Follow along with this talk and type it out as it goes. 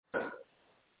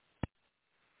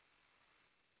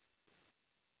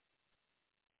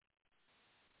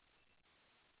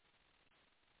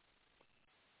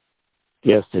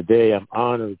Yes, today I'm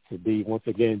honored to be once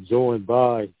again joined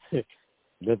by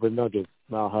Denver Nuggets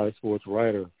Mile High Sports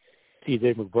writer,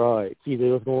 TJ McBride.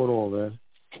 TJ, what's going on,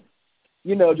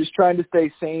 man? Just trying to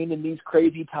stay sane in these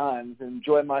crazy times and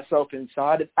enjoy myself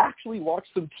inside and actually watch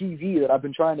some TV that I've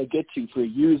been trying to get to for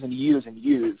years and years and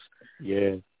years.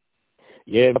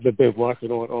 Yeah, I've been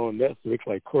watching on Netflix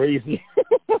like crazy.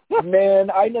 Man,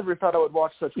 I never thought I would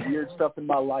watch such weird stuff in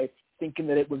my life, thinking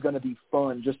that it was going to be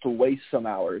fun just to waste some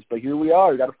hours. But here we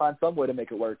are. Got to find some way to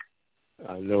make it work.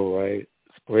 I know, right?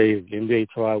 It's crazy. NBA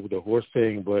tried with the horse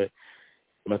thing, but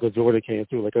Michael Jordan came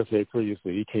through. Like I said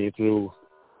previously, he came through.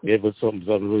 It was something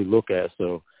to really look at.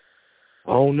 So,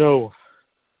 I don't know.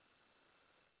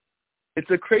 It's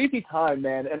a crazy time,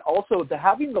 man. And also,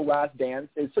 having The Last Dance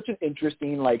is such an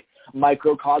interesting,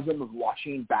 microcosm of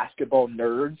watching basketball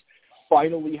nerds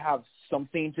finally have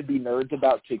something to be nerds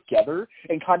about together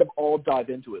and kind of all dive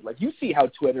into it. Like, you see how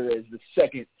Twitter is the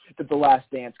second that The Last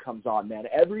Dance comes on, man.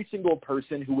 Every single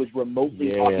person who is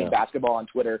remotely talking basketball on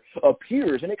Twitter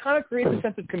appears, and it kind of creates a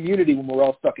sense of community when we're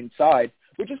all stuck inside,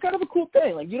 which is kind of a cool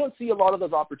thing. Like, you don't see a lot of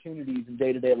those opportunities in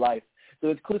day-to-day life. So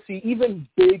it's cool to see even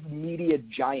big media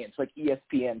giants like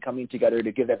ESPN coming together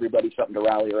to give everybody something to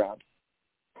rally around.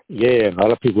 Yeah, a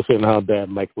lot of people saying how bad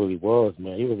Mike really was,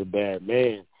 man. He was a bad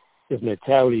man. His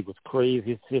mentality was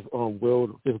crazy. His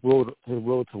will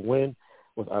to win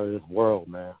was out of this world,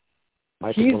 man.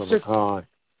 Mike is one of a kind.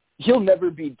 He'll never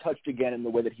be touched again in the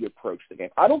way that he approached the game.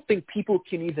 I don't think people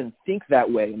can even think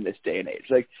that way in this day and age.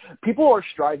 Like, people are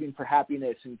striving for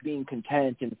happiness and being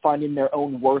content and finding their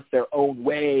own worth their own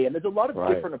way, and there's a lot of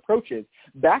different approaches.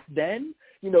 Back then,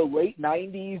 late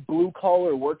 90s,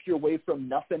 blue-collar, work your way from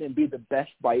nothing and be the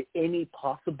best by any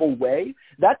possible way,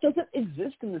 that doesn't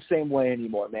exist in the same way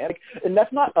anymore, man. And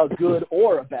that's not a good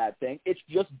or a bad thing. It's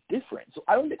just different. So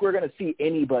I don't think we're going to see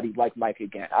anybody like Mike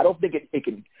again. I don't think it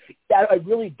can – I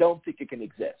really don't think it can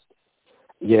exist.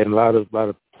 Yeah, and a lot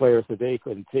of players today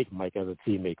couldn't take Mike as a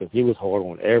teammate because he was hard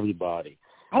on everybody.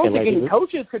 I don't think any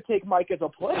coaches could take Mike as a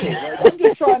player. I'm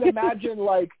just trying to imagine,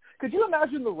 could you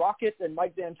imagine the Rockets and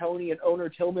Mike D'Antoni and owner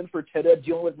Tillman Fertitta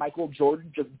dealing with Michael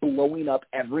Jordan just blowing up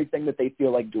everything that they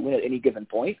feel like doing at any given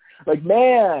point?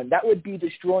 Man, that would be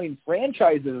destroying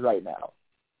franchises right now.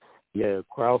 Yeah,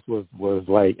 Krause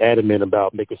was adamant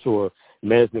about making sure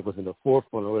management was in the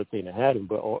forefront of everything that happened.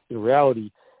 But in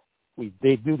reality,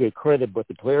 they do get credit, but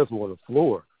the players were on the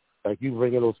floor. You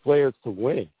bring in those players to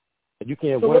win. And you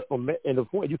can't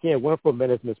win from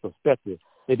management's perspective.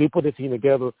 They do put the team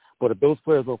together, but if those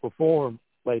players don't perform,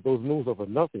 those moves are for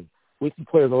nothing. We see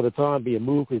players all the time being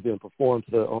moved because they didn't perform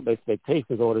to the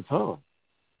expectations all the time.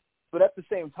 But at the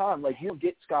same time, you don't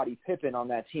get Scottie Pippen on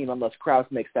that team unless Krause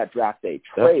makes that draft day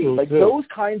trade. Those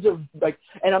kinds of,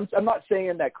 and I'm not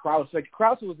saying that Krause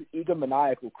was an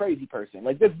egomaniacal, crazy person.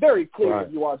 It's very clear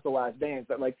if you watch The Last Dance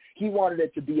that, he wanted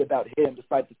it to be about him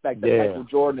despite the fact that Michael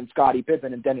Jordan and Scottie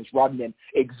Pippen and Dennis Rodman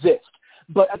exist.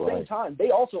 But at the same time,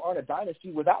 they also aren't a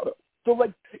dynasty without him. So,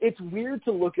 it's weird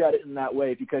to look at it in that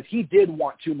way because he did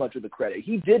want too much of the credit.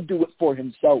 He did do it for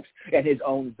himself and his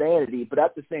own vanity. But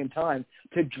at the same time,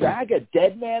 to drag a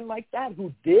dead man like that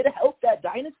who did help that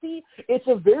dynasty, it's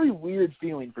a very weird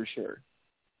feeling for sure.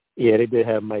 Yeah, they did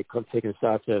have Mike come taking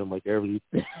shots at him every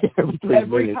 3 minutes.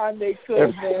 Every time they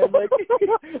could, man.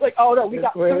 Oh, no, we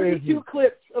got 32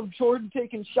 clips of Jordan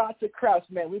taking shots at Krause,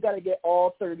 man. We got to get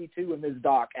all 32 in this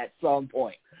doc at some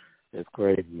point. It's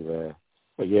crazy, man.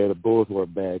 But yeah, the Bulls were a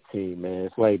bad team, man.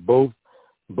 It's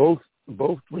both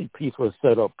three-peats were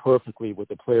set up perfectly with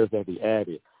the players that we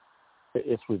added.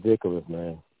 It's ridiculous,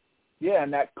 man. Yeah,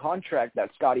 and that contract that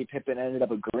Scottie Pippen ended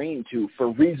up agreeing to for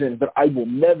reasons that I will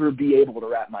never be able to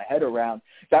wrap my head around.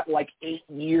 That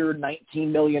 8-year,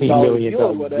 $19 million deal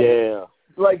or whatever. Yeah.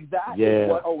 That is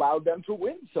what allowed them to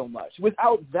win so much.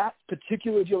 Without that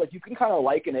particular deal, you can kind of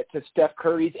liken it to Steph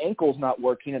Curry's ankles not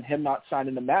working and him not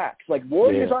signing the max.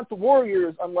 Warriors aren't the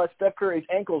Warriors unless Steph Curry's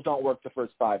ankles don't work the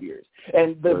first 5 years.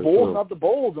 And the Bulls aren't the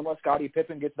Bulls unless Scottie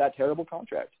Pippen gets that terrible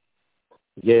contract.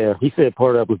 Yeah, he said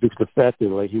part of that was due to the fact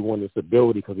that he wanted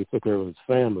stability because he took care of his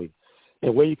family.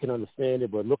 And where you can understand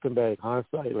it, but looking back,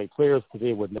 hindsight, players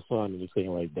today would never sign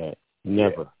anything like that.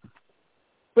 Never. Yeah.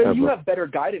 But you have better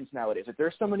guidance nowadays.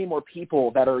 There's so many more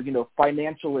people that are,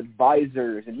 financial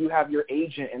advisors, and you have your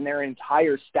agent and their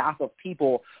entire staff of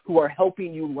people who are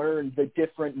helping you learn the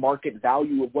different market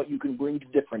value of what you can bring to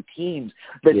different teams.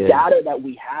 The data that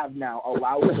we have now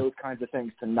allows those kinds of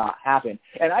things to not happen.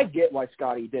 And I get why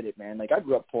Scottie did it, man. I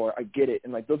grew up poor. I get it.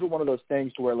 And, those are one of those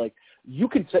things to where, you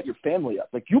can set your family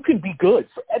up. You can be good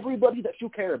for everybody that you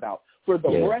care about for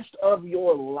the rest of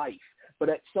your life. But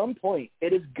at some point,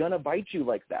 it is going to bite you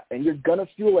like that. And you're going to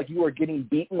feel like you are getting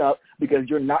beaten up because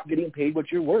you're not getting paid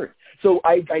what you're worth. So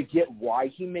I get why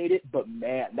he made it, but,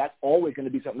 man, that's always going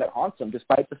to be something that haunts him,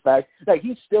 despite the fact that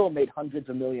he still made hundreds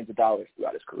of millions of dollars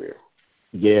throughout his career.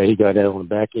 Yeah, he got that on the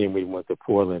back end when he went to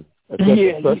Portland,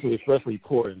 especially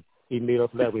Portland. He made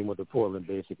up for that when he went to Portland,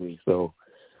 basically. So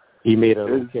he made it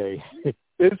okay.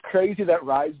 It's crazy that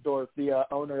Reisdorf, the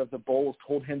owner of the Bulls,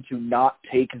 told him to not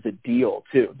take the deal,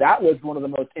 too. That was one of the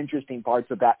most interesting parts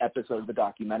of that episode of the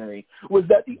documentary, was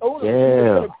that the owner who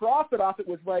was going to profit off it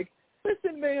was like,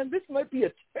 listen, man, this might be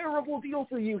a terrible deal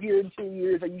for you here in 2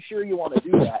 years. Are you sure you want to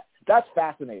do that? That's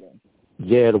fascinating.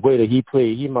 Yeah, the way that he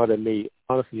played, he might have made,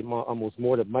 honestly, almost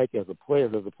more than Mike as a player.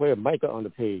 As a player, Mike got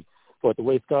underpaid. But the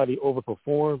way Scottie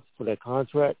overperformed for that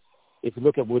contract, if you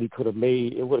look at what he could have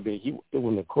made, it would have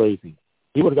been crazy.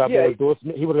 He would have got more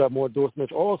endorsements. He would have got more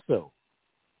endorsements also.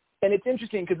 And it's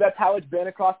interesting because that's how it's been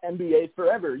across NBA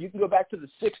forever. You can go back to the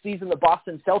 60s and the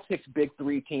Boston Celtics big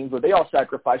three teams where they all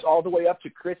sacrificed, all the way up to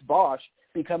Chris Bosh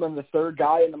becoming the third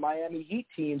guy in the Miami Heat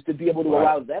teams to be able to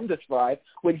allow them to thrive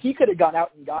when he could have gone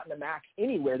out and gotten a max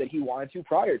anywhere that he wanted to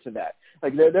prior to that.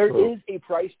 Like there is a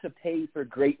price to pay for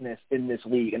greatness in this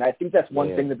league, and I think that's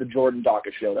one thing that the Jordan doc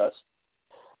has showed us.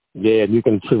 Yeah, and you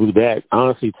can attribute that,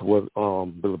 honestly, to what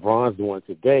LeBron's doing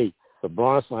today.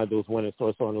 LeBron signed those winning,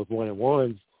 started signing those winning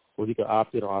ones where he could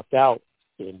opt in or opt out,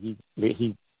 and he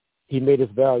made his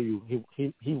value.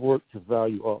 He worked his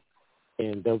value up,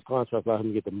 and those contracts allowed him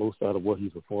to get the most out of what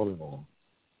he's performing on.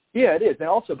 Yeah, it is. And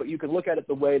also, but you can look at it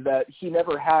the way that he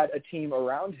never had a team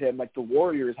around him, like the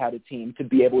Warriors had a team to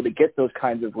be able to get those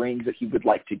kinds of rings that he would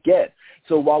like to get.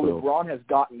 So while LeBron has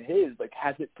gotten his, like,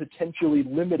 has it potentially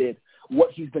limited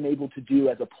what he's been able to do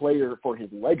as a player for his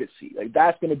legacy? Like,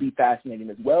 that's going to be fascinating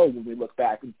as well when we look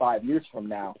back in 5 years from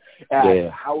now at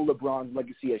how LeBron's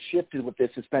legacy has shifted with this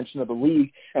suspension of the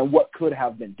league and what could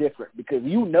have been different, because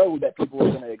you know that people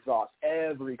are going to exhaust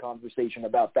every conversation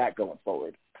about that going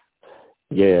forward.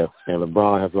 Yeah, and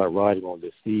LeBron has a lot riding on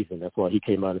this season. That's why he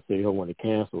came out and said he don't want to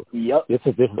cancel. Yep. This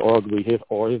is arguably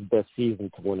his best season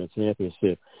to win a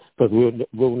championship, because we'll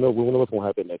know what's going to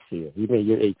happen next year. He's in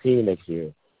year 18 next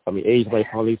year. I mean, age might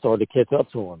finally start to catch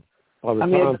up to him.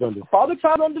 Father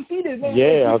Time undefeated, man.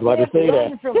 Yeah, I was about to say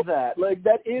that. From that. Like,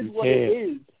 that is what it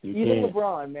is. Even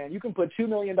LeBron, man, you can put $2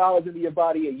 million into your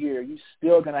body a year. You're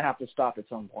still going to have to stop at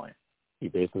some point. You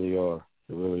basically are.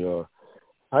 You really are.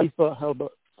 How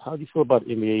do you feel about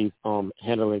the NBA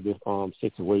handling this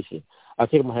situation? I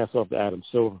take my hats off to Adam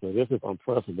Silver, because this is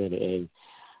unprecedented.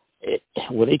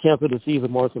 And when they canceled the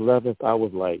season March 11th, I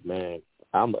was like, man,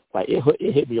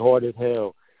 it hit me hard as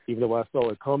hell, even though I saw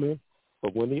it coming.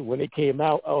 But when it came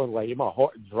out, I was like, my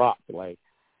heart dropped. Like,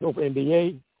 for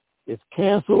NBA, it's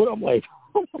canceled. I'm like,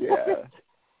 yeah.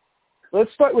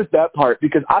 Let's start with that part,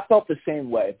 because I felt the same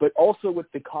way, but also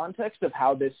with the context of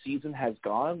how this season has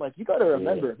gone. Like, you got to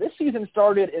remember, this season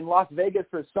started in Las Vegas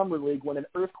for Summer League when an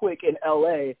earthquake in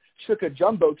L.A. shook a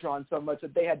jumbotron so much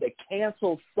that they had to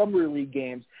cancel Summer League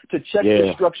games to check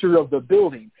the structure of the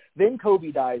building. Then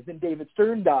Kobe dies, then David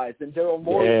Stern dies, then Daryl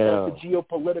Morey starts the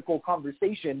geopolitical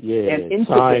conversation and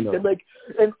incidents.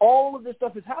 And all of this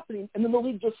stuff is happening, and then the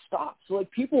league just stops. So,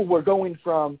 like, people were going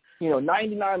from,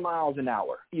 99 miles an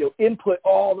hour, input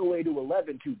all the way to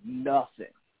 11 to nothing.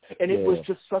 And it was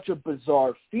just such a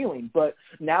bizarre feeling. But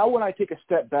now when I take a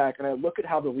step back and I look at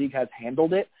how the league has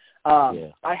handled it,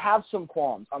 I have some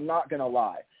qualms. I'm not going to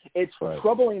lie. It's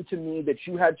troubling to me that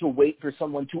you had to wait for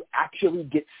someone to actually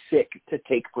get sick to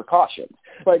take precautions.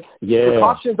 Like,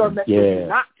 precautions are meant for you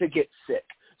not to get sick.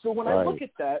 So when I look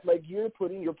at that, like, you're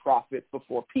putting your profit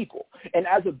before people. And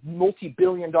as a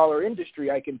multi-billion-dollar industry,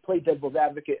 I can play devil's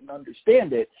advocate and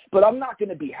understand it, but I'm not going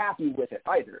to be happy with it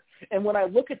either. And when I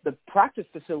look at the practice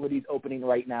facilities opening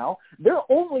right now, they're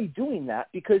only doing that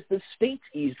because the states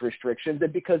eased restrictions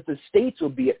and because the states will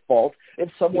be at fault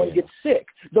if someone gets sick.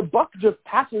 The buck just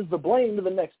passes the blame to the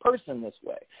next person this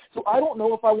way. So I don't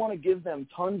know if I want to give them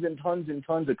tons and tons and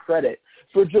tons of credit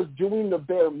for just doing the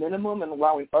bare minimum and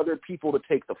allowing other people to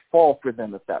take the fall for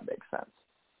them, if that makes sense.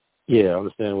 Yeah, I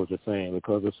understand what you're saying,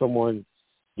 because if someone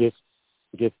gets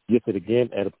it again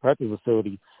at a practice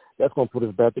facility, that's going to put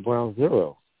us back to ground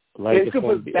zero. Like, it's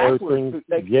going to be everything.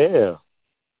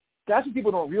 That's what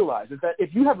people don't realize, is that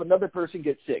if you have another person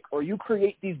get sick, or you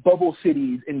create these bubble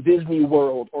cities in Disney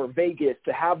World or Vegas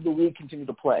to have the league continue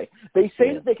to play, they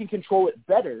say that they can control it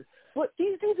better But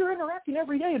these dudes are interacting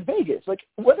every day in Vegas. Like,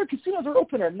 whether casinos are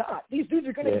open or not, these dudes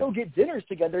are going to go get dinners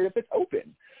together if it's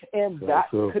open. And that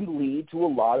could lead to a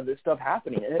lot of this stuff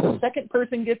happening. And if a second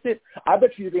person gets it, I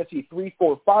bet you're going to see 3,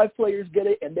 4, 5 players get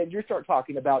it, and then you start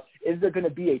talking about, is there going to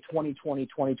be a 2020,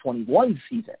 2021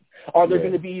 season? Are there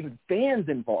going to be even fans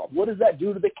involved? What does that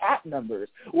do to the cap numbers?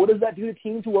 What does that do to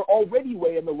teams who are already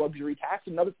way in the luxury tax,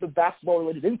 and now that the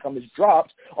basketball-related income is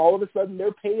dropped, all of a sudden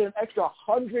they're paying an extra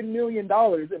 $100 million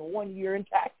in 1 year in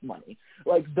tax money?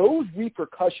 Like, those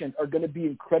repercussions are going to be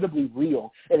incredibly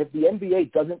real, and if the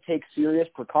NBA doesn't take serious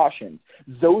precautions,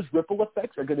 those ripple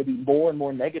effects are going to be more and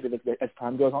more negative as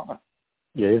time goes on.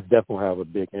 Yeah, it's definitely have a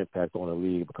big impact on the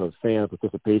league because fan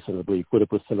participation will be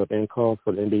 40% of income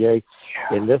for the NBA,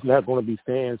 and that's not going to be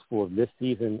fans for this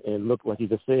season. And look, like you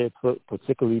just said,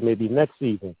 particularly maybe next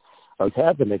season or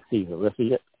have the next season. Let's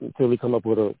see until we come up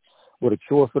with a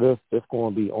cure for this. It's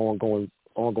going to be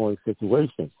ongoing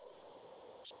situation.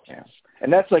 Yeah.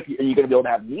 And that's like, are you going to be able to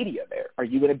have media there? Are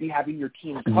you going to be having your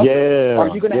team covered? Yeah, are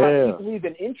you going to have people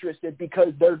even interested because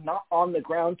they're not on the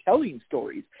ground telling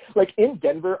stories? Like in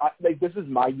Denver, this is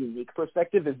my unique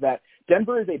perspective, is that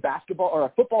Denver is a basketball or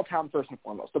a football town first and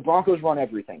foremost. The Broncos run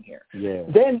everything here. Yeah.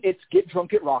 Then it's get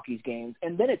drunk at Rockies games,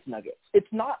 and then it's Nuggets. It's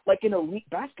not like an elite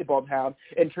basketball town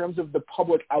in terms of the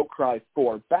public outcry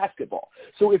for basketball.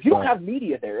 So if you don't have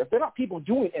media there, if they're not people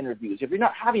doing interviews, if you're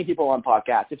not having people on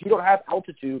podcasts, if you don't have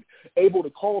altitude able to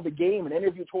call the game and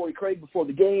interview Torrey Craig before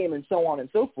the game and so on and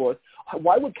so forth,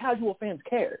 why would casual fans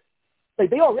care? Like,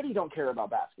 they already don't care about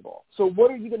basketball. So what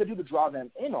are you going to do to draw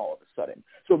them in all of a sudden?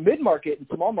 So mid-market and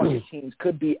small market teams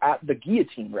could be at the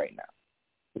guillotine right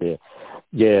now.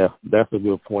 Yeah, that's a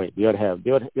good point. They ought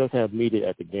to have media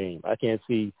at the game. I can't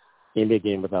see any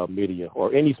game without media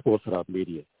or any sports without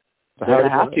media. They're going to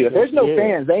have to. If there's no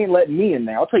fans, they ain't letting me in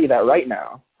there. I'll tell you that right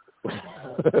now.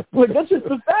 Like, that's just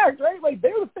the fact, right? Like,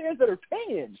 they're the fans that are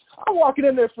paying. I'm walking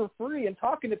in there for free and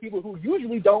talking to people who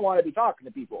usually don't want to be talking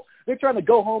to people. They're trying to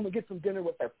go home and get some dinner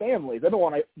with their families. They don't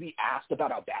want to be asked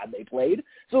about how bad they played.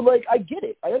 So, like, I get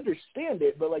it. I understand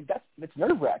it, but, like, it's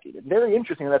nerve-wracking. It's very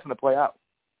interesting how that's going to play out.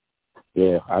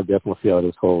 Yeah, I definitely see how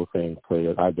this whole thing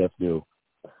plays. I definitely do.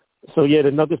 So, yeah,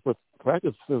 the Nuggets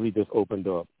practice facility just opened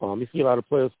up. You see a lot of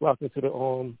players flocking to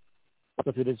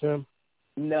the gym?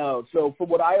 No. So from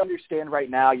what I understand right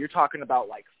now, you're talking about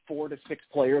like 4 to 6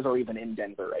 players are even in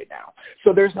Denver right now.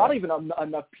 So there's not even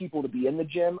enough people to be in the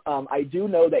gym. I do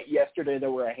know that yesterday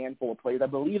there were a handful of players. I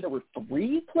believe there were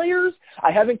 3 players. I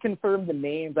haven't confirmed the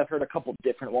names. I've heard a couple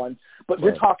different ones. But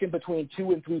we're talking between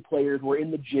 2 and 3 players were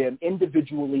in the gym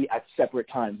individually at separate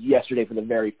times yesterday for the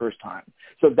very first time.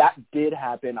 So that did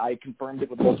happen. I confirmed it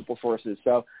with multiple sources.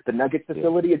 So the Nuggets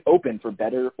facility is open for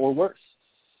better or worse.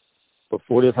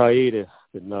 Before this hiatus,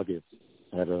 the Nuggets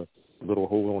had a little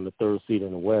hold on the 3rd seed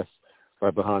in the West,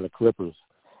 right behind the Clippers.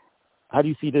 How do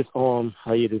you see this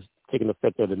hiatus taking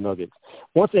effect of the Nuggets?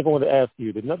 One thing I want to ask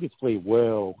you, the Nuggets played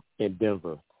well in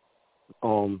Denver.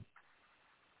 The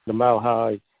Mile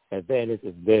High advantage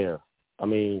is there. I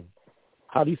mean,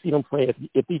 how do you see them playing?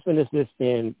 If they finish this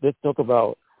in, let's talk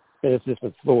about finish this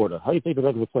in Florida. How do you think the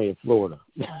Nuggets will play in Florida?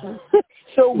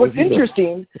 So what's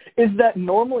interesting is that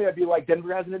normally I'd be like,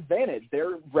 Denver has an advantage.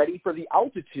 They're ready for the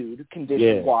altitude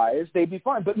condition-wise. They'd be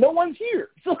fine. But no one's here.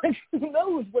 So, like, who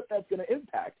knows what that's going to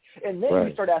impact? And then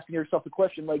you start asking yourself the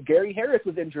question, like, Gary Harris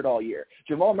was injured all year.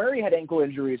 Jamal Murray had ankle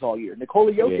injuries all year.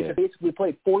 Nikola Jokic had basically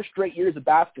played 4 straight years of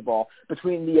basketball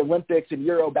between the Olympics and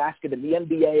Eurobasket and the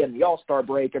NBA and the All-Star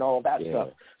break and all of that stuff.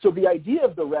 So the idea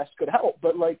of the rest could help.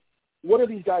 But, like, what are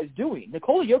these guys doing?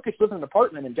 Nikola Jokic lives in an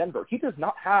apartment in Denver. He does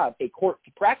not have a court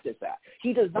to practice at.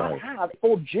 He does not have a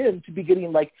full gym to be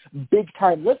getting, like,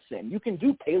 big-time lifts in. You can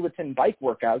do Peloton bike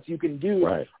workouts. You can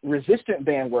do resistant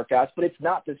band workouts, but it's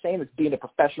not the same as being a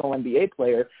professional NBA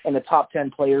player and a top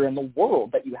 10 player in the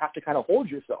world that you have to kind of hold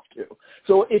yourself to.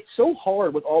 So it's so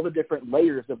hard with all the different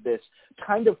layers of this,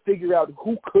 kind of figure out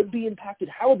who could be impacted,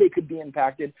 how they could be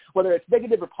impacted, whether it's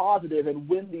negative or positive, and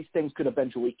when these things could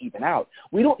eventually even out.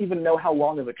 We don't even know how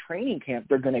long of a training camp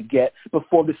they're going to get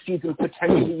before the season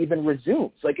potentially even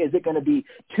resumes. Like, is it going to be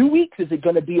 2 weeks? Is it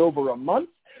going to be over a month?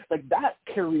 Like, that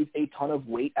carries a ton of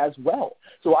weight as well.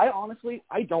 So I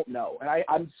don't know.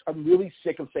 And I'm really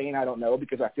sick of saying I don't know,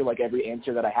 because I feel like every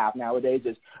answer that I have nowadays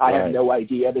is I have no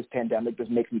idea. This pandemic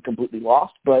just makes me completely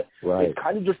lost. But it's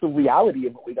kind of just the reality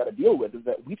of what we got to deal with, is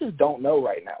that we just don't know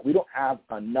right now. We don't have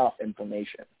enough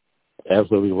information.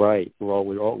 Absolutely right.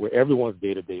 We're everyone's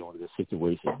day-to-day on this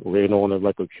situation. We're waiting on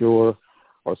a cure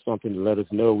or something to let us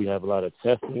know we have a lot of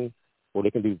testing, or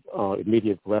they can do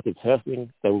immediate rapid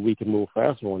testing that we can move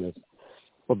faster on this.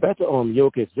 But back to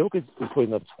Jokic. Jokic is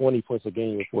putting up 20 points a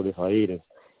game before this hiatus.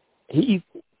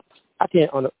 I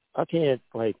can't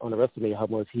underestimate how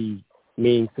much he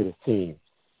means to the team.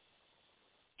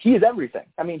 He is everything.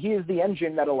 I mean, he is the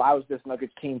engine that allows this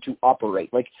Nuggets team to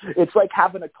operate. Like, it's like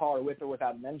having a car with or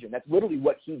without an engine. That's literally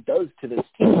what he does to this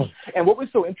team. And what was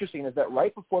so interesting is that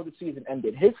right before the season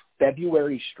ended, his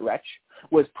February stretch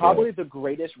was probably the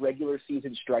greatest regular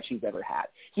season stretch he's ever had.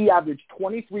 He averaged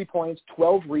 23 points,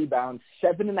 12 rebounds,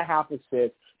 7.5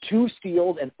 assists, 2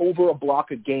 steals, and over a block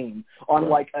a game on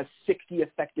like a 60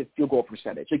 effective field goal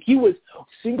percentage. Like, he was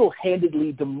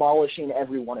single-handedly demolishing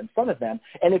everyone in front of them.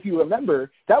 And if you remember,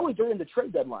 that was during the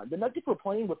trade deadline. The Nuggets were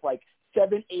playing with like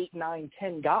 7, 8, 9,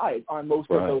 10 guys on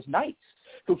most of those nights.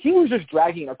 So he was just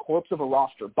dragging a corpse of a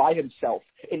roster by himself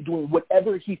and doing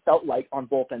whatever he felt like on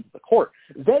both ends of the court.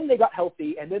 Then they got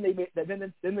healthy, and then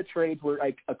then the trades were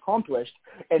like accomplished,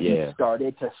 and he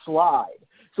started to slide.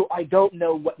 So I don't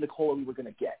know what Nikola we were going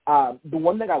to get. The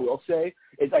one thing I will say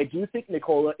is I do think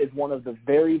Nikola is one of the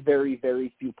very, very,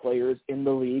 very few players in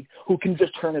the league who can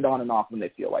just turn it on and off when they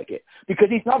feel like it. Because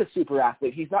he's not a super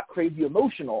athlete. He's not crazy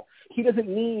emotional. He doesn't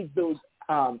need those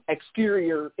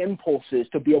exterior impulses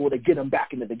to be able to get him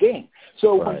back into the game.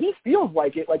 So when he feels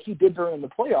like it, like he did during the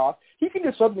playoffs, he can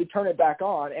just suddenly turn it back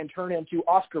on and turn into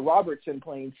Oscar Robertson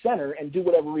playing center and do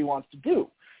whatever he wants to do.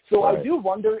 So I do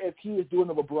wonder if he is doing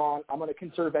the LeBron, I'm going to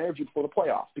conserve energy before the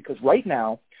playoffs, because right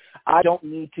now I don't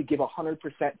need to give 100%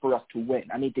 for us to win.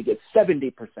 I need to give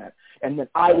 70%, and then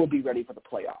I will be ready for the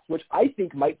playoffs, which I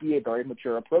think might be a very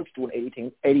mature approach to an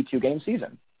 82-game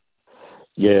season.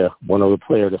 Yeah, one other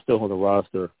player that's still on the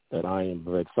roster that I am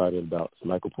very excited about is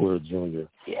Michael Porter Jr.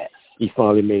 Yes. He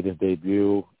finally made his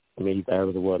debut. I mean, he's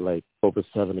averaging, like over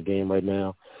 7 a game right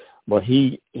now. But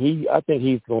I think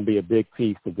he's going to be a big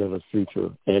piece to Denver's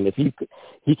future. And if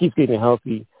he keeps getting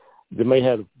healthy, they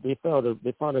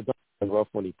found a guy rough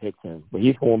when he picked him. But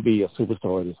he's going to be a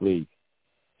superstar in this league.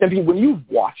 I mean, when you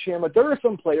watch him, there are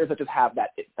some players that just have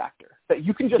that it factor. That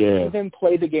you can just see him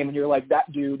play the game, and you're like,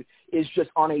 that dude is just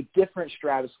on a different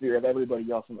stratosphere of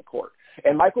everybody else on the court.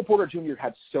 And Michael Porter Jr.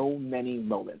 had so many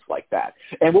moments like that.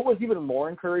 And what was even more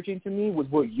encouraging to me was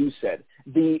what you said.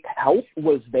 The health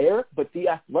was there, but the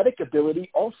athletic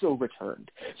ability also returned.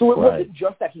 So it wasn't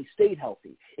just that he stayed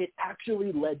healthy. It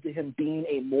actually led to him being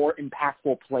a more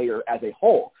impactful player as a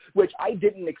whole, which I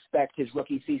didn't expect his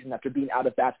rookie season after being out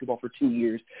of basketball for 2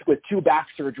 years with 2 back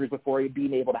surgeries before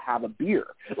being able to have a beer.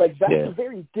 Like, that's a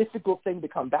very difficult thing to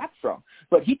come back from.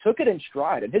 But he took it in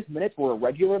stride, and his minutes were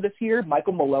irregular this year.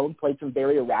 Michael Malone played some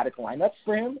very erratic lineups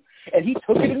for him, and he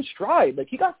took it in stride. Like,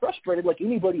 he got frustrated like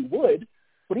anybody would,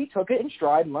 but he took it in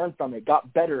stride and learned from it,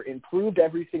 got better, improved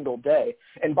every single day.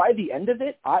 And by the end of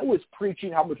it, I was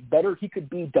preaching how much better he could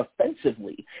be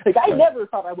defensively. Like, I never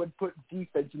thought I would put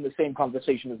defense in the same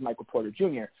conversation as Michael Porter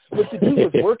Jr. But the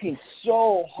dude was working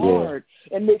so hard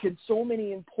and making so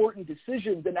many important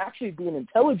decisions and actually being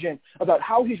intelligent about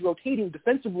how he's rotating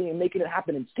defensively and making it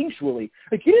happen instinctually.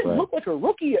 Like, he didn't look like a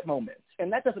rookie at moments.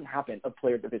 And that doesn't happen of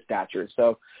players of his stature.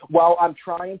 So while I'm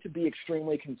trying to be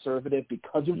extremely conservative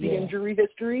because of the injury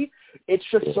history, it's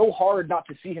just so hard not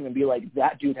to see him and be like,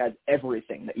 that dude has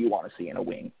everything that you want to see in a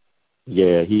wing.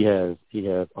 Yeah, he has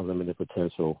unlimited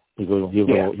potential. He's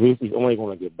only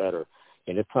going to get better.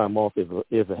 And this time off is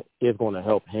going to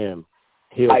help him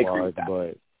heal-wise.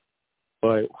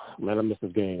 But, man, I miss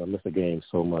this game. I miss the game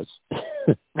so much.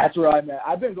 That's where I'm at.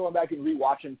 I've been going back and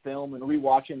rewatching film and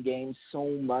rewatching games so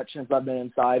much since I've been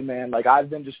inside, man. Like,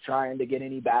 I've been just trying to get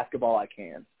any basketball I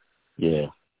can. Yeah,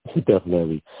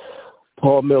 definitely.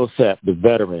 Paul Millsap, the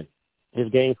veteran, his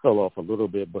game fell off a little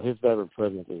bit, but his veteran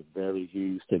presence is very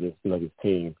huge to this Nuggets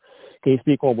team. Can you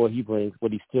speak on what he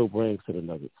still brings to the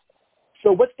Nuggets?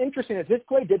 So what's interesting is his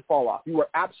play did fall off. You were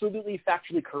absolutely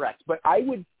factually correct, but I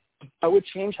would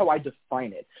change how I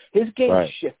define it. His game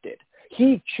shifted.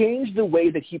 He changed the way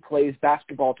that he plays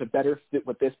basketball to better fit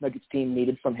what this Nuggets team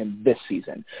needed from him this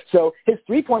season. So his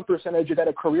three-point percentage is at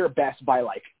a career best by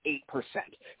like 8%.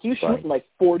 He's shooting like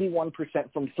 41%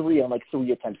 from 3 on like 3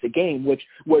 attempts a game, which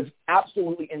was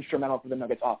absolutely instrumental for the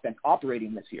Nuggets offense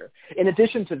operating this year. In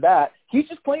addition to that, he's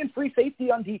just playing free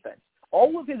safety on defense.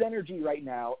 All of his energy right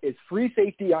now is free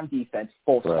safety on defense,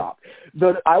 full stop.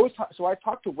 I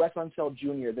talked to Wes Unseld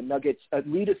Jr., the Nuggets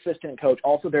lead assistant coach,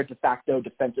 also their de facto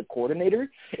defensive coordinator,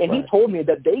 and he told me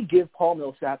that they give Paul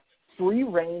Millsap free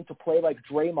reign to play like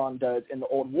Draymond does in the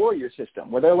old Warrior system,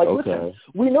 where they're like, listen,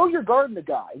 we know you're guarding the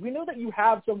guy. We know that you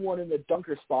have someone in the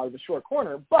dunker spot in the short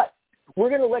corner, but we're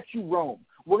going to let you roam.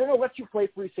 we're going to let you play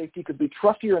free safety because we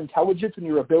trust your intelligence and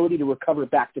your ability to recover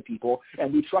back to people,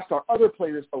 and we trust our other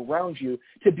players around you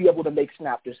to be able to make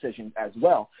snap decisions as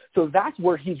well. So that's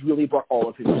where he's really brought all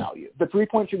of his value. The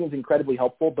three-point shooting is incredibly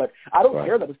helpful, but I don't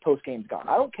care that his post-game's gone.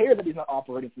 I don't care that he's not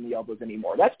operating from the elbows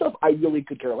anymore. That stuff I really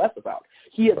could care less about.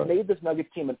 He has made this Nuggets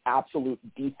team an absolute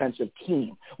defensive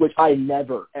team, which I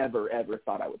never, ever, ever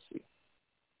thought I would see.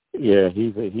 Yeah,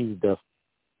 he's definitely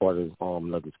part of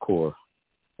Nuggets core,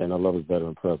 and I love his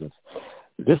veteran presence.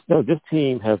 This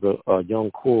team has a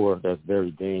young core that's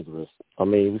very dangerous. I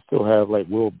mean, we still have like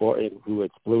Will Barton, who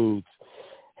explodes,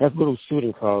 has a little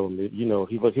shooting problem. You know,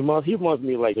 he reminds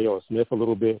me like J.R. Smith a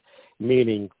little bit,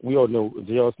 meaning we all know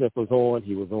J.R. Smith was on,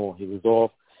 he was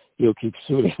off, he'll keep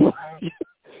shooting.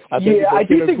 I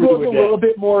do think Will's a little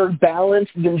bit more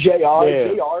balanced than JR. Yeah.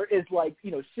 JR is like,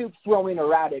 soup throwing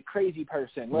erratic, crazy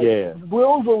person. Like,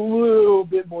 Will's a little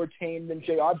bit more tame than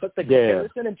JR, but the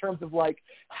comparison in terms of like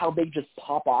how they just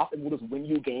pop off and will just win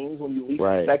you games when you least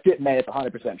expect it, man, it's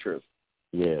 100% true.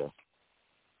 Yeah.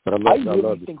 But I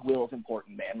really think Will is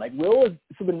important, man. Like Will is,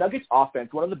 so the Nuggets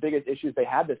offense, one of the biggest issues they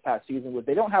had this past season was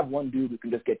they don't have one dude who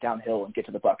can just get downhill and get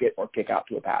to the bucket or kick out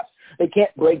to a pass. They can't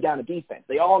break down a defense.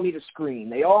 They all need a screen.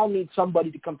 They all need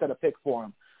somebody to come set a pick for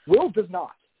them. Will does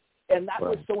not. And that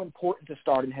was so important to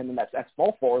starting him in that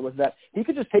small forward was that he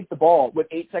could just take the ball with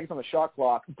 8 seconds on the shot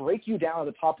clock, break you down at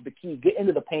the top of the key, get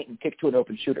into the paint, and kick to an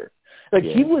open shooter. Like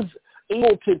he was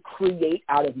able to create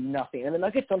out of nothing. And the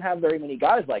Nuggets don't have very many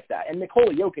guys like that. And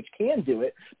Nikola Jokic can do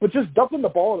it, but just dumping the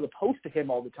ball to the post to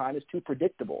him all the time is too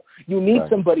predictable. You need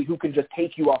somebody who can just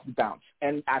take you off the bounce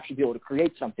and actually be able to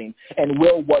create something. And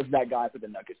Will was that guy for the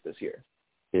Nuggets this year.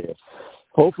 Yeah.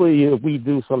 Hopefully, if we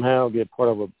do somehow get part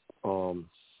of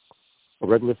a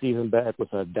regular season back,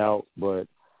 which I doubt, but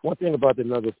one thing about the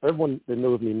Nuggets, everyone that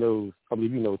knows me knows, I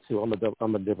mean, you know too,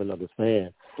 I'm a different Nuggets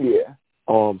fan. Yeah.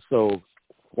 So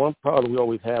one problem we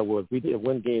always had was we didn't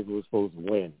win games we were supposed to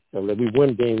win. And like we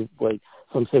win games like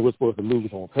some say we're supposed to lose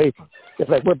on paper. It's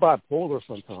like we're bipolar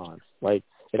sometimes. Like,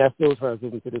 and that still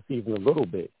transitions to the season a little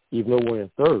bit, even though we're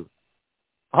in third.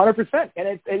 100%,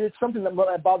 and it's something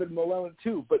that bothered Malone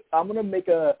too. But I'm gonna make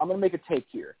a take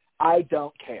here. I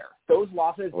don't care. Those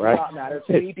losses do not matter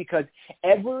to me because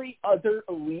every other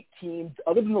elite team,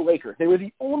 other than the Lakers, they were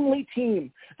the only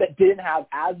team that didn't have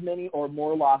as many or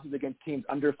more losses against teams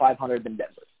under 500 than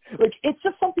Denver. Like, it's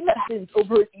just something that happens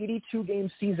over an 82-game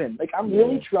season. Like, I'm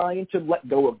really trying to let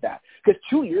go of that because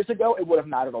 2 years ago, it would have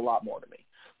mattered a lot more to me.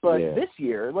 But this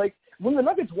year, like, when the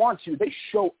Nuggets want to, they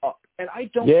show up. And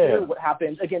I don't care what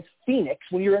happens against Phoenix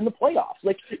when you're in the playoffs.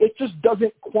 Like, it just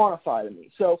doesn't quantify to me.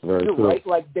 So you're right.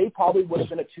 Like, they probably would have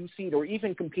been a 2 seed or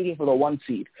even competing for the 1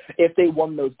 seed if they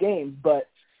won those games. But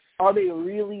are they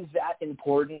really that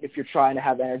important if you're trying to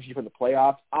have energy for the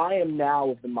playoffs? I am now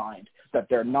of the mind that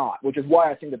they're not, which is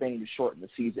why I think that they need to shorten the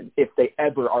season if they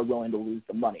ever are willing to lose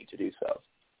the money to do so.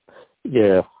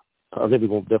 Yeah, I think we're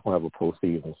going to definitely have a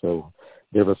postseason. So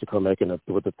Denver should come back in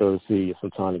with the 3rd seed,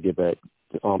 some time to get back,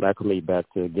 acclimate back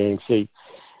to game shape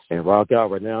and rock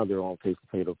out. Right now, they're on pace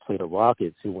to play the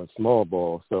Rockets, who went small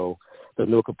ball. So there's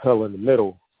no Capella in the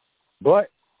middle. But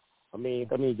I mean,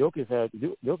 Jokic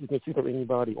can shoot up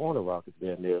anybody on the Rockets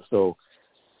down there. So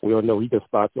we all know he just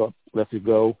spots up, lets it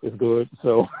go. It's good.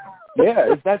 So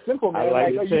yeah, it's that simple, man.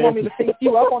 Like you want me to take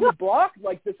you up on the block?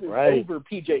 Like, this is over,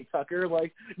 PJ Tucker.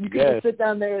 Like, you can just sit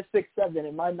down there at 6'7",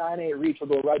 and my 9'8" reach will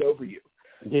go right over you.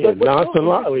 Yeah,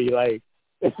 nonchalantly, like.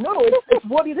 No, it's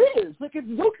what it is. Like, if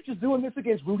Jokic is doing this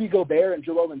against Rudy Gobert and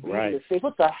Joel Embiid in his face,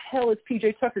 what the hell is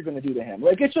PJ Tucker going to do to him?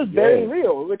 Like, it's just very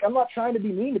real. Like, I'm not trying to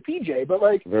be mean to PJ, but,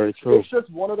 like, it's just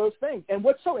one of those things. And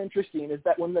what's so interesting is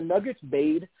that when the Nuggets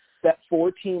made that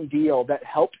 4-team deal that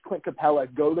helped Clint Capella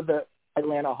go to the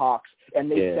Atlanta Hawks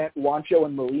and they sent Juancho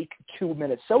and Malik to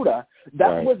Minnesota,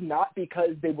 that was not because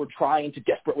they were trying to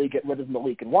desperately get rid of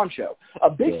Malik and Juancho.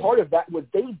 A big part of that was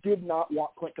they did not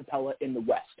want Clint Capella in the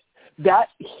West. That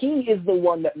he is the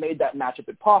one that made that matchup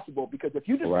impossible, because if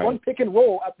you just run pick and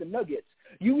roll at the Nuggets,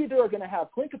 you either are going to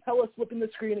have Clint Capella flipping the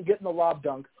screen and getting the lob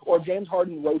dunk, or James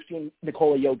Harden roasting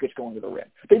Nikola Jokic going to the rim.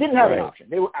 They didn't have an option.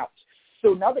 They were out.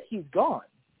 So now that he's gone,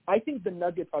 I think the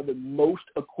Nuggets are the most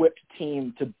equipped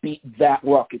team to beat that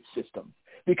Rockets system,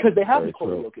 because they have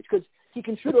Nikola Jokic, because he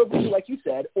can shoot over you, like you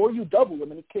said, or you double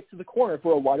him and he kicks to the corner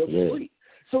for a wide open three.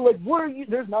 So, like,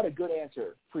 there's not a good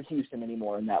answer for Houston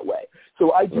anymore in that way.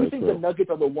 So I do think the Nuggets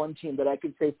are the one team that I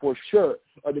could say for sure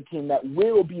are the team that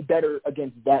will be better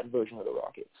against that version of the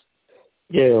Rockets.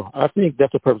 Yeah, I think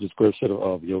that's the perfect description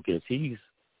of Jokic. He's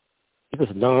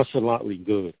just nonchalantly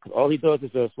good. Cause all he does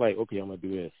is just like, okay, I'm going to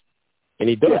do this. And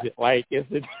he does it. Like,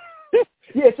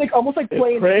 Yeah, it's like almost like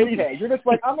playing 2K. You're just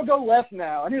like, I'm going to go left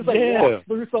now. And he's like, walk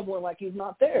through someone like he's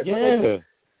not there. Yeah.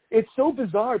 It's so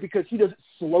bizarre because he does it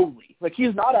slowly. Like,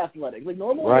 he's not athletic. Like,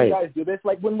 normally when guys do this,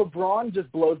 like when LeBron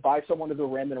just blows by someone to the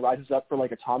rim and rises up for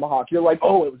like a tomahawk, you're like,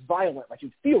 oh, it was violent. Like,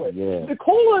 you feel it. Yeah.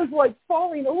 Nikola is like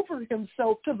falling over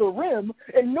himself to the rim,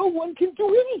 and no one can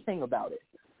do anything about it.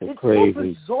 It's crazy. So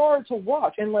bizarre to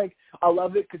watch. And, like, I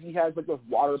love it because he has, like, those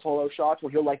water polo shots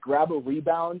where he'll, like, grab a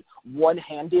rebound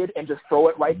one-handed and just throw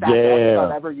it right back up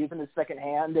without ever using his second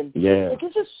hand. And, like,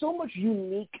 it's just so much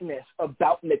uniqueness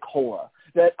about Nikola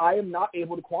that I am not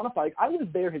able to quantify. Like, I was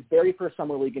there his very first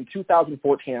summer league in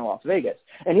 2014 in Las Vegas.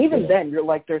 And even then, you're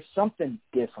like, there's something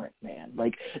different, man.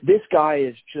 Like, this guy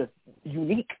is just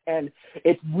unique. And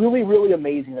it's really, really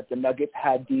amazing that the Nuggets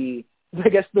had the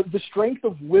strength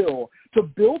of will to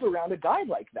build around a guy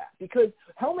like that. Because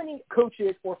how many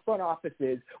coaches or front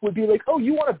offices would be like, oh,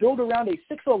 you want to build around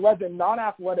a 6'11",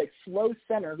 non-athletic, slow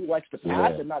center who likes to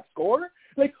pass and not score?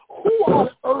 Like, who on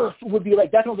earth would be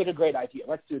like, that sounds like a great idea,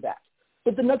 let's do that?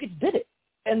 But the Nuggets did it.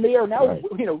 And they are now,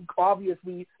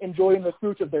 obviously enjoying the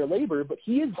fruits of their labor, but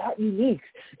he is that unique.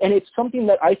 And it's something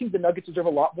that I think the Nuggets deserve a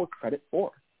lot more credit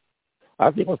for. I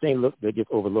think one thing that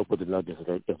gets overlooked with the Nuggets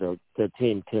is their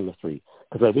team chemistry.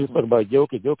 Because like we just talked about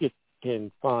Jokic. Jokic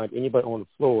can find anybody on the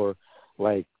floor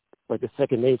like a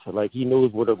second nature. Like, he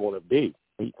knows where they're going to be.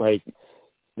 Like,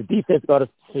 the defense got to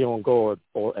stay on guard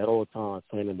at all times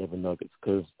playing the Denver Nuggets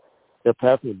because their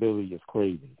passing ability is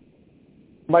crazy.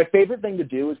 My favorite thing to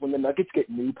do is when the Nuggets get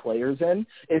new players in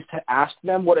is to ask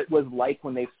them what it was like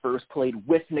when they first played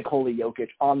with Nikola Jokic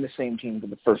on the same team for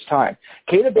the first time.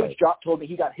 Keita Bates-Diop told me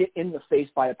he got hit in the face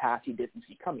by a pass he didn't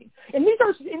see coming. And these are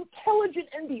intelligent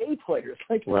NBA players.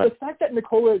 Like, the fact that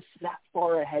Nikola is that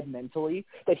far ahead mentally,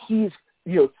 that he's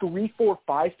 3, 4,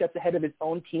 5 steps ahead of his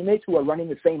own teammates who are running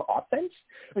the same offense.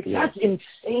 Like, that's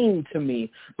insane to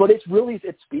me. But it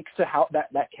speaks to how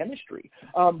that chemistry.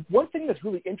 One thing that's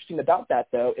really interesting about that,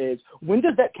 though, is when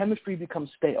does that chemistry become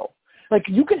stale? Like,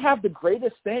 you can have the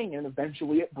greatest thing and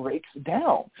eventually it breaks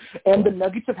down. And the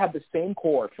Nuggets have had the same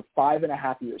core for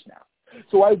 5.5 years now.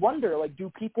 So I wonder, like,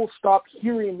 do people stop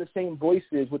hearing the same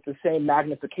voices with the same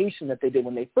magnification that they did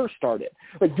when they first started?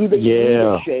 Like, do they need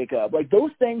a shake-up? Like,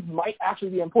 those things might actually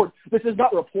be important. This is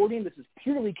not reporting. This is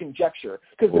purely conjecture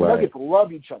because the Nuggets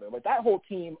love each other. Like, that whole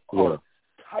team are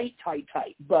tight.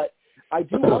 But I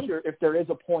do wonder if there is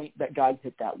a point that guys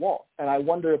hit that wall. And I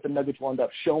wonder if the Nuggets will end up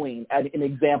showing an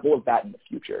example of that in the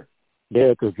future.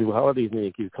 Yeah, because Jrue Holiday's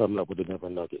name keeps coming up with the Denver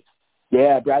Nuggets.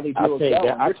 Yeah, Bradley Beal as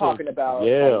well. You're talking about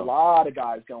a lot of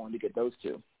guys going to get those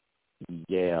two.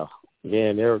 Yeah,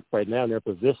 and they're right now in their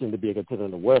position to be a contender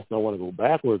in the West. Don't want to go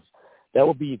backwards. That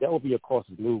would be a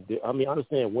cautious move. I mean, I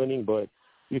understand winning, but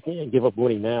you can't give up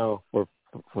winning now for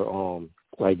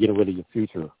like getting rid of your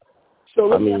future. So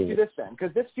let me ask you this then,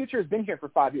 because this future has been here for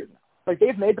 5 years now. Like,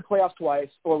 they've made the playoffs twice,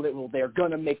 or they're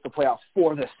going to make the playoffs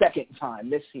for the second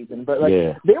time this season. But,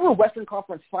 they were Western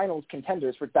Conference Finals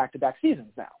contenders for back-to-back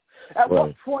seasons now. At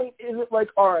what point is it like,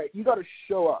 all right, you got to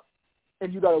show up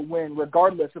and you got to win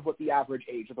regardless of what the average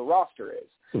age of the roster is?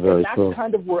 And that's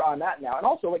kind of where I'm at now. And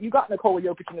also, like, you got Nikola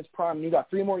Jokic in his prime, and you got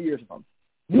 3 more years of him.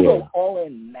 You go all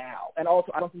in now. And also,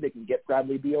 I don't think they can get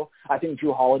Bradley Beal. I think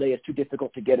Jrue Holiday is too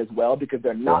difficult to get as well because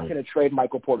they're not going to trade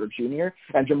Michael Porter Jr.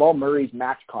 And Jamal Murray's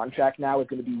max contract now is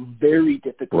going to be very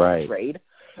difficult to trade.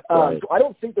 So I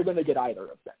don't think they're going to get either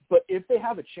of them. But if they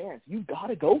have a chance, you got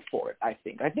to go for it, I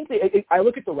think. I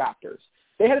look at the Raptors.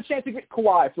 They had a chance to get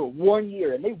Kawhi for 1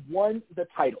 year, and they won the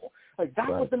title. Like, that's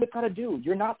what they've got to do.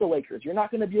 You're not the Lakers. You're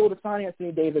not going to be able to sign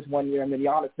Anthony Davis 1 year and then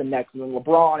Giannis the next and then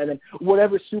LeBron and then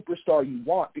whatever superstar you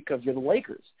want because you're the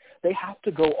Lakers. They have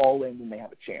to go all in when they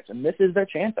have a chance, and this is their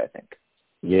chance, I think.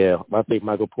 Yeah, I think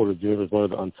Michael Porter Jr. is one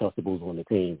of the untouchables on the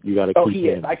team. You got to keep him. He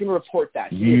is. I can report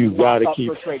that. You got to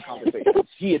keep for trade conversations.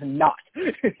 He is not.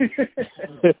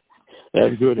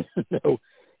 That's good. No,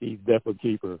 he's definitely a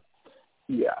keeper.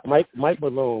 Yeah. Mike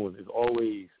Malone is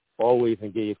always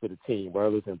engaged for the team.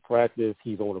 Whether it's in practice,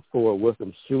 he's on the floor with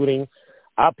them shooting.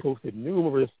 I posted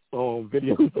numerous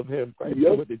videos of him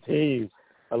with the team.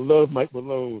 I love Mike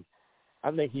Malone.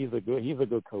 I think he's a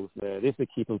good coach, man. This will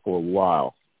keep him for a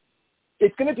while.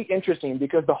 It's going to be interesting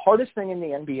because the hardest thing in the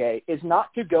NBA is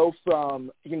not to go from,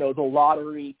 the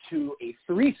lottery to a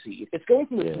 3 seed. It's going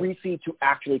from the 3 seed to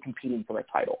actually competing for a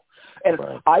title. And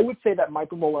I would say that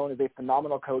Michael Malone is a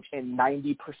phenomenal coach in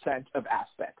 90% of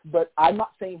aspects. But I'm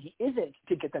not saying he isn't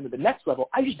to get them to the next level.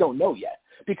 I just don't know yet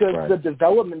because the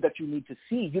development that you need to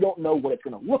see, you don't know what it's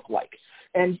going to look like.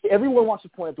 And everyone wants to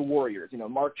point at the Warriors.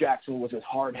 Mark Jackson was his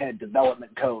hard head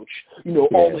development coach,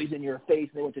 always in your face.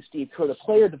 And they went to Steve Kerr, the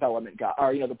player development guy,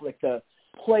 or, the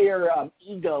player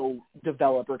ego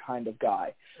developer kind of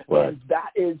guy. Right. And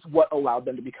that is what allowed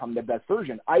them to become their best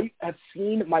version. I have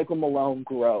seen Michael Malone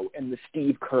grow in the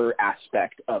Steve Kerr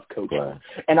aspect of coaching. Right.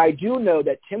 And I do know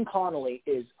that Tim Connolly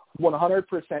is 100%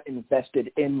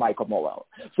 invested in Michael Malone.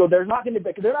 So they're not going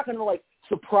to like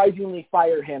surprisingly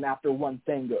fire him after one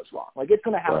thing goes wrong. Like it's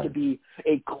going to have to be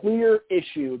a clear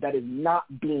issue that is not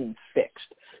being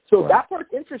fixed. So that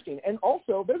part's interesting. And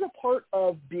also there's a part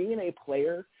of being a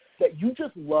player that you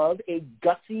just love, a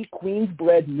gutsy,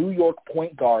 Queens-bred New York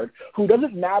point guard who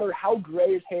doesn't matter how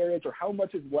gray his hair is or how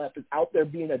much is left, is out there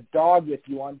being a dog with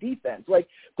you on defense. Like,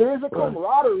 there is a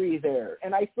camaraderie there,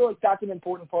 and I feel like that's an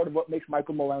important part of what makes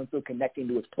Michael Malone so connecting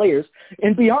to his players.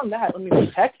 And beyond that, I mean, they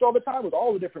text all the time with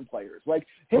all the different players. Like,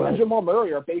 him and Jamal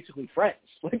Murray are basically friends,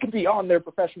 like, beyond their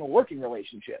professional working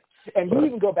relationship. And you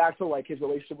even go back to, like, his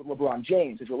relationship with LeBron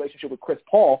James, his relationship with Chris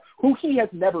Paul, who he has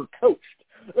never coached.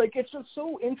 Like, it's just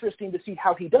so interesting to see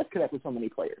how he does connect with so many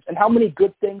players and how many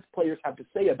good things players have to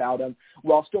say about him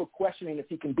while still questioning if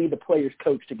he can be the player's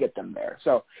coach to get them there.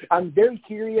 So I'm very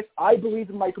curious. I believe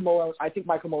in Michael Malone. I think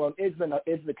Michael Malone is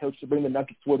the coach to bring the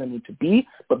Nuggets where they need to be,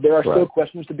 but there are still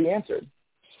questions to be answered.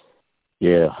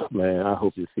 Yeah, man, I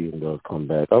hope this season does come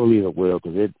back. I believe it will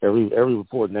because every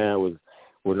report now is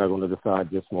we're not going to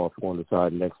decide this month. We're going to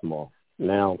decide next month.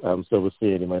 Now, I'm still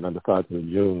seeing they might not decide until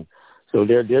June. So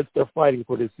they're fighting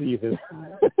for this season.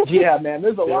 Yeah, man.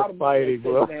 There's a lot of fighting,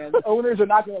 bro. Man. Owners are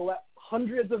not going to let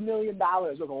hundreds of $millions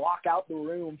just lock out the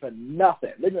room for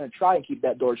nothing. They're going to try and keep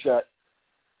that door shut.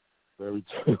 Very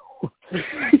true.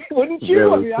 Wouldn't you?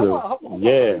 Very I mean, true. I want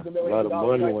a lot of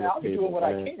money right on now. the table, doing what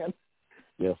man. I can.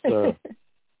 Yes, sir.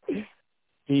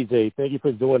 TJ, thank you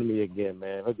for joining me again,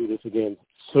 man. I'll do this again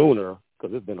sooner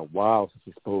because it's been a while since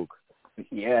we spoke.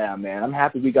 Yeah, man. I'm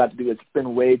happy we got to do it. It's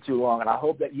been way too long, and I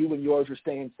hope that you and yours are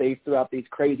staying safe throughout these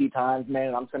crazy times, man,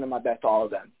 and I'm sending my best to all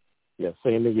of them. Yeah,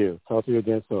 same to you. Talk to you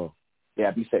again soon.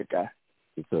 Yeah, be safe, guy.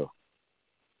 You too.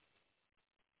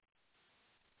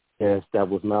 Yes, that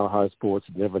was Mile High Sports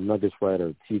Denver Nuggets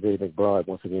writer TJ McBride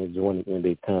once again joining the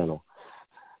NBA panel.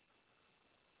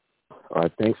 All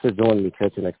right, thanks for joining me.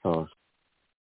 Catch you next time.